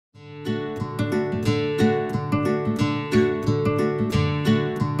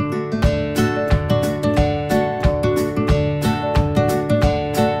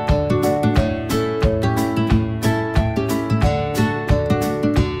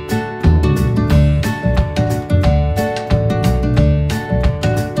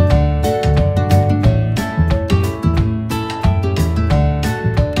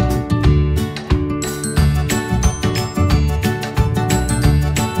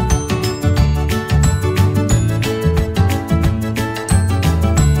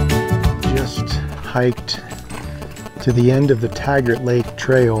hiked to the end of the Taggart Lake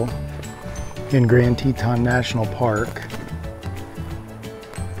Trail in Grand Teton National Park.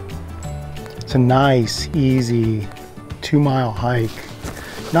 It's a nice, easy 2-mile hike,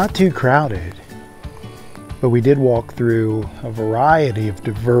 not too crowded, but we did walk through a variety of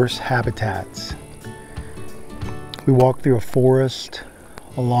diverse habitats. We walked through a forest,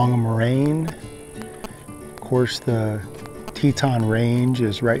 along a moraine. Of course, the Teton Range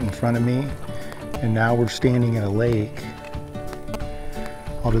is right in front of me, and now we're standing at a lake.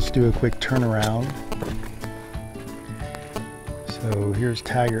 I'll just do a quick turnaround. So here's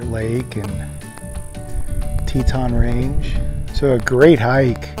Taggart Lake and Teton Range. So a great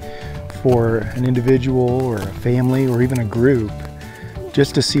hike for an individual or a family or even a group,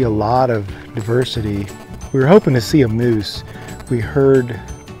 just to see a lot of diversity. We were hoping to see a moose. We heard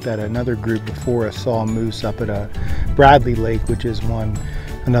that another group before us saw a moose up at a Bradley Lake, which is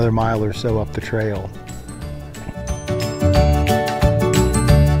another mile or so up the trail.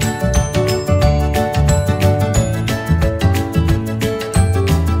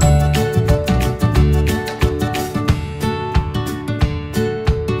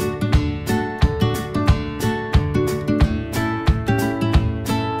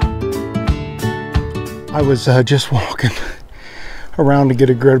 I was just walking around to get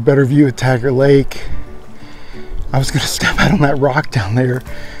a better view of Taggart Lake. I was gonna step out on that rock down there,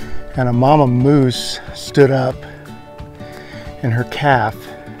 and a mama moose stood up, and her calf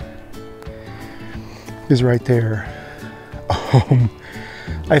is right there.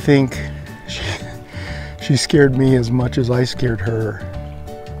 I think she scared me as much as I scared her.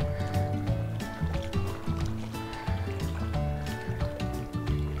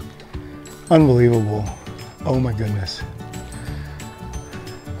 Unbelievable. Oh my goodness.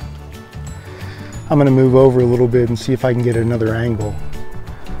 I'm gonna move over a little bit and see if I can get another angle.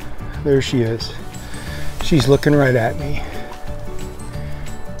 There she is. She's looking right at me.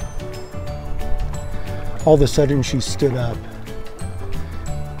 All of a sudden she stood up.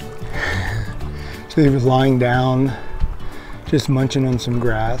 She was lying down, just munching on some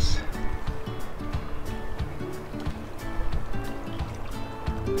grass.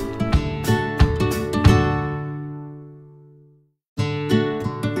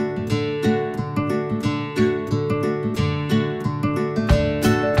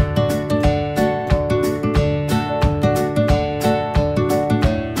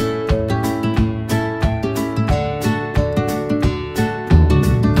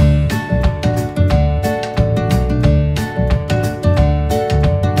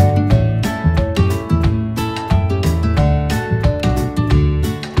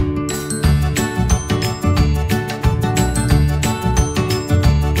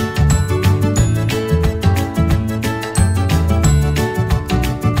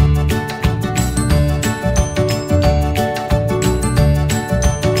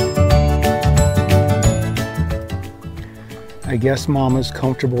 I guess Mama's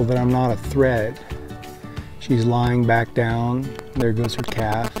comfortable that I'm not a threat. She's lying back down. There goes her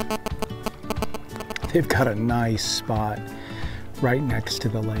calf. They've got a nice spot right next to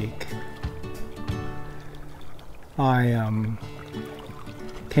the lake. I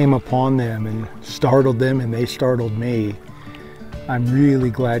came upon them and startled them, and they startled me. I'm really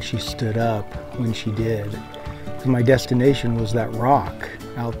glad she stood up when she did. My destination was that rock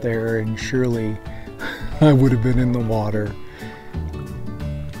out there, and surely I would have been in the water.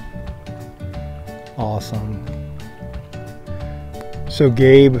 Awesome. So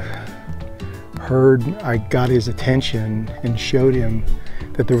Gabe heard I got his attention and showed him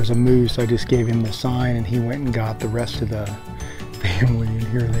that there was a moose. I just gave him the sign, and he went and got the rest of the family, and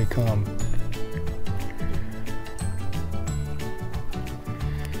here they come.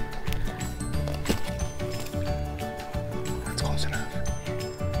 That's close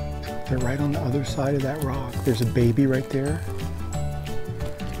enough. They're right on the other side of that rock. There's a baby right there.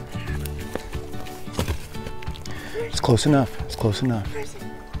 It's close enough. It's close enough.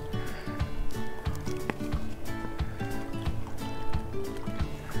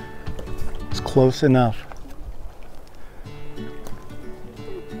 It's close enough.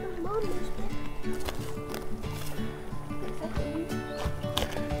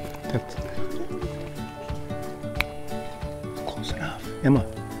 That's close enough. Emma.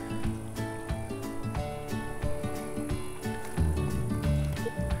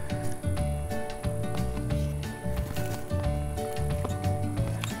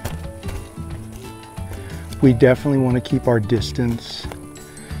 We definitely want to keep our distance.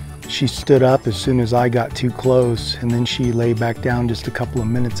 She stood up as soon as I got too close, and then she lay back down just a couple of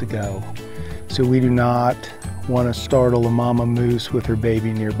minutes ago. So we do not want to startle a mama moose with her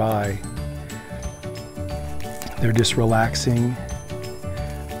baby nearby. They're just relaxing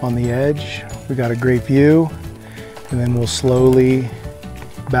on the edge. We got a great view, and then we'll slowly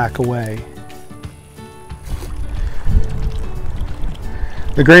back away.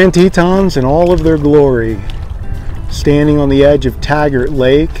 The Grand Tetons in all of their glory, standing on the edge of Taggart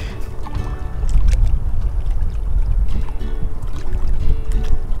Lake.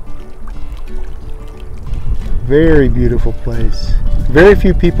 Very beautiful place. Very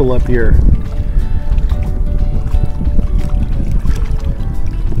few people up here.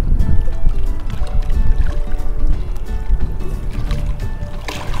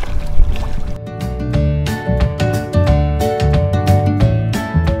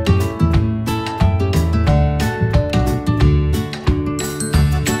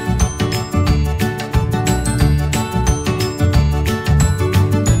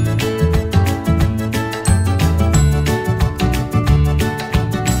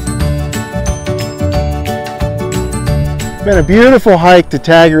 Been a beautiful hike to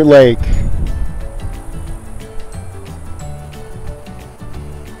Taggart Lake.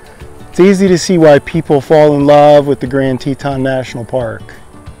 It's easy to see why people fall in love with the Grand Teton National Park.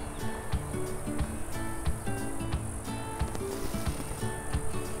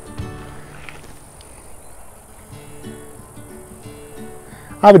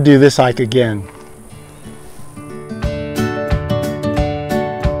 I would do this hike again.